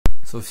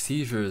So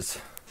seizures.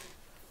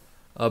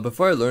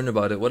 Before I learned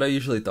about it, what I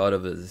usually thought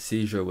of as a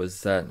seizure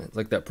was that,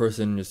 like that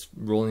person just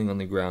rolling on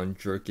the ground,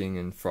 jerking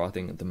and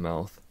frothing at the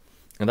mouth.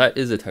 And that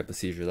is a type of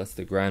seizure. That's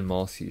the grand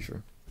mal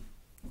seizure.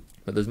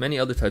 But there's many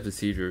other types of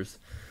seizures,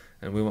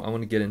 and I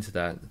want to get into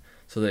that.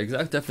 So the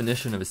exact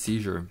definition of a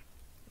seizure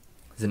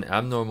is an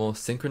abnormal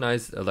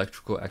synchronized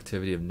electrical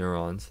activity of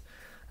neurons,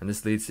 and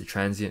this leads to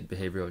transient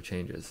behavioral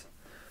changes.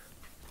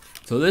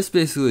 So this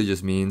basically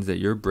just means that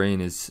your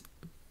brain is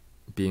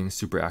being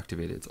super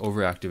activated. It's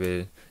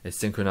overactivated, it's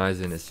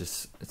synchronized, and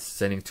it's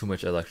sending too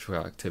much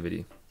electrical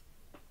activity.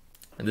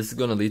 And this is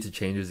going to lead to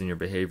changes in your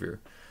behavior.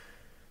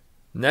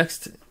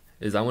 Next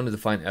is I want to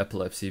define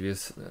epilepsy,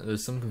 because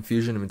there's some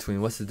confusion in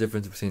between what's the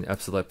difference between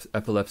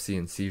epilepsy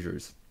and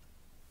seizures.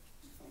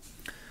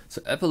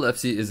 So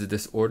epilepsy is a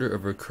disorder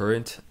of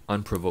recurrent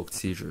unprovoked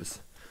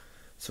seizures.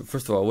 So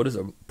first of all, what does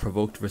a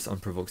provoked versus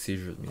unprovoked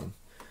seizures mean?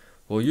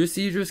 Well, your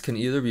seizures can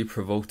either be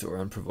provoked or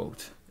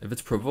unprovoked. If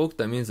it's provoked,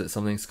 that means that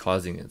something's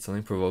causing it.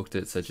 Something provoked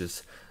it, such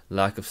as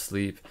lack of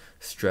sleep,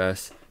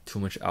 stress, too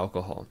much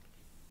alcohol.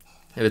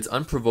 If it's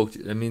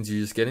unprovoked, that means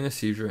you're just getting a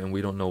seizure and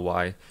we don't know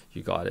why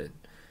you got it.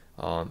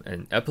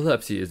 And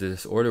epilepsy is a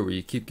disorder where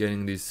you keep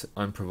getting these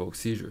unprovoked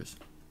seizures.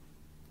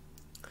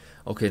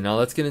 Okay, now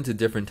let's get into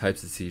different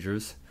types of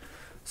seizures.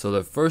 So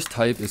the first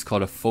type is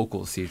called a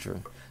focal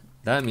seizure.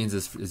 That means,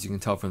 as you can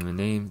tell from the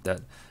name,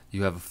 that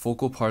you have a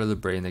focal part of the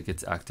brain that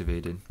gets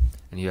activated,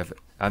 and you have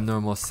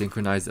abnormal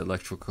synchronized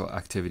electrical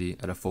activity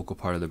at a focal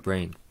part of the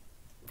brain.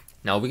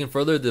 Now we can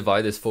further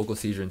divide this focal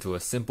seizure into a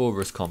simple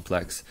versus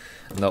complex,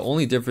 and the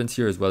only difference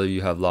here is whether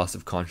you have loss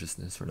of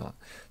consciousness or not.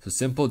 So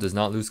simple does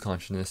not lose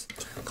consciousness,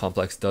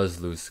 complex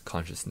does lose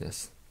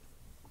consciousness.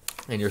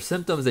 And your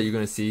symptoms that you're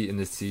going to see in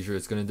this seizure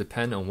is going to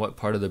depend on what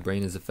part of the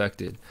brain is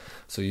affected.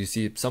 So you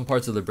see some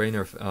parts of the brain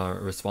are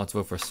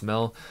responsible for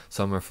smell,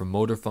 some are for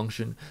motor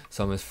function,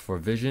 some is for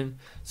vision.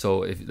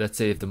 So if, let's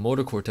say, if the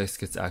motor cortex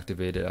gets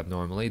activated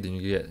abnormally, then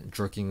you get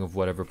jerking of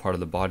whatever part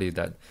of the body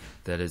that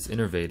is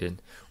innervated.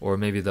 Or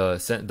maybe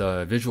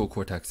the visual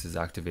cortex is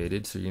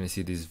activated, so you're going to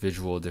see these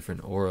visual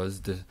different auras,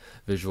 the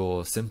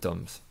visual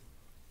symptoms.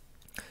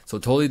 So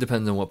it totally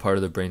depends on what part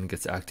of the brain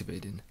gets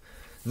activated.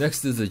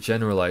 Next is a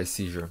generalized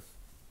seizure.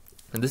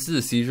 And this is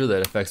a seizure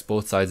that affects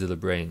both sides of the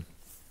brain.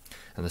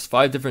 And there's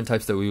 5 different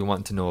types that we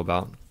want to know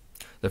about.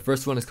 The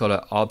first one is called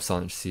an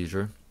absence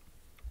seizure.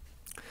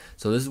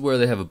 So this is where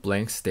they have a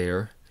blank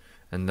stare.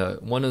 And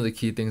one of the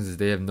key things is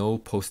they have no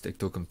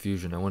post-ictal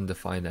confusion. I want to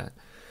define that.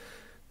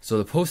 So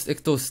the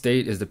post-ictal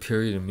state is the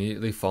period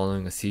immediately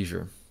following a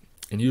seizure.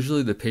 And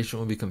usually the patient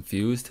will be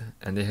confused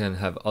and they can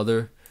have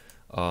other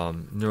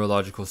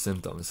neurological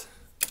symptoms.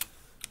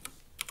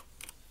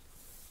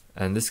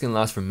 And this can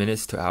last from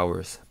minutes to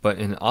hours. But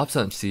in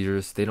absence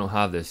seizures, they don't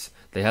have this.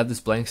 They have this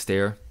blank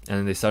stare, and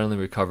then they suddenly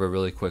recover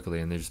really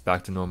quickly, and they're just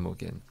back to normal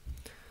again.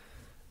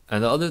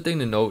 And the other thing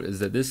to note is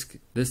that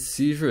this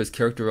seizure is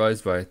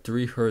characterized by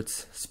 3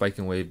 Hz spike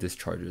and wave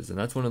discharges, and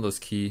that's one of those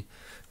key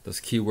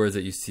words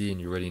that you see,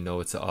 and you already know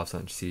it's an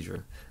absence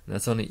seizure. And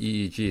that's on the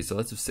EEG, so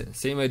that's the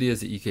same idea as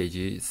the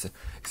EKG,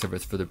 except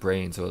it's for the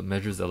brain, so it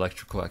measures the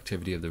electrical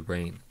activity of the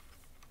brain.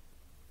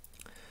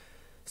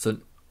 So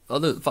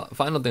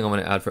final thing I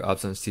want to add for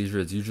absence seizure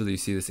is usually you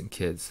see this in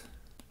kids.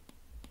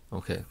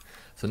 Okay,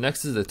 so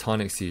next is the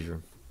tonic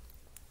seizure.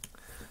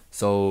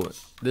 So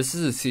this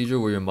is a seizure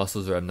where your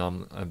muscles are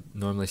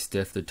abnormally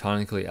stiff. They're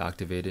tonically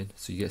activated,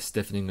 so you get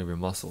stiffening of your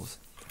muscles.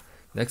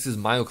 Next is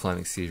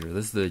myoclonic seizure.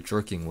 This is the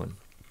jerking one.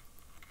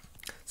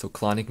 So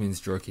clonic means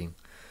jerking.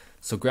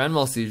 So grand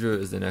mal seizure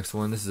is the next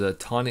one. This is a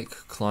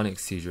tonic-clonic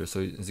seizure.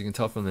 So as you can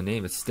tell from the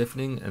name, it's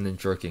stiffening and then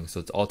jerking. So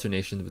it's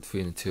alternation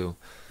between the two.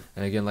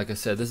 And again, like I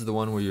said, this is the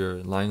one where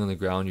you're lying on the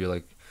ground, you're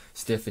like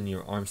stiff and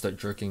your arms start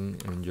jerking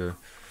and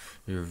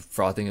you're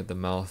frothing at the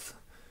mouth.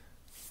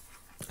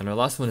 And our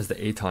last one is the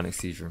atonic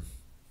seizure.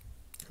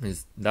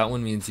 That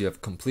one means you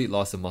have complete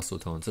loss of muscle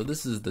tone. So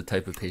this is the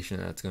type of patient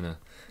that's gonna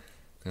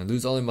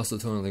lose all their muscle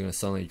tone and they're gonna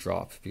suddenly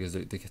drop because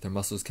their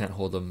muscles can't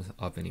hold them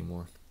up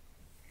anymore.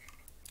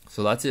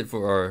 So that's it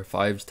for our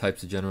 5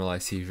 types of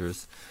generalized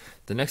seizures.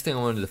 The next thing I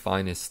wanted to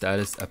define is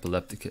status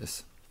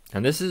epilepticus.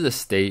 And this is a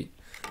state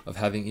of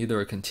having either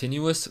a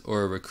continuous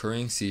or a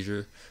recurring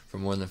seizure for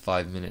more than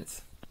 5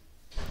 minutes.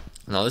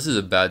 Now this is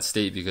a bad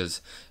state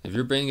because if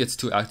your brain gets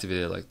too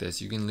activated like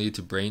this, you can lead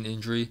to brain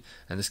injury,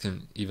 and this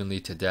can even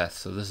lead to death.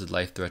 So this is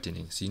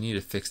life-threatening. So you need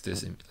to fix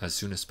this as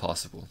soon as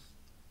possible.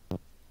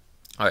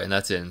 Alright, and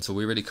that's it. And so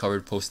we already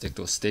covered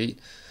post-ictal state.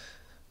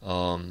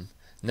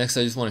 Next,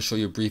 I just want to show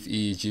you a brief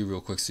EEG real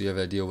quick so you have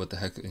an idea what the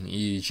heck an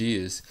EEG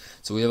is.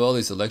 So we have all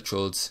these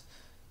electrodes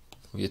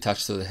we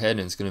attach to the head,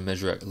 and it's going to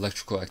measure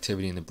electrical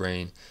activity in the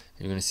brain.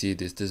 And you're going to see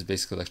this is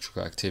basic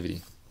electrical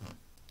activity.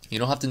 You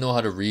don't have to know how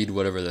to read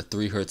whatever the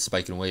 3 Hz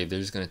spike and wave. They're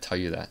just going to tell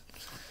you that.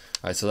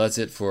 Alright, so that's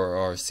it for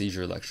our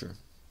seizure lecture.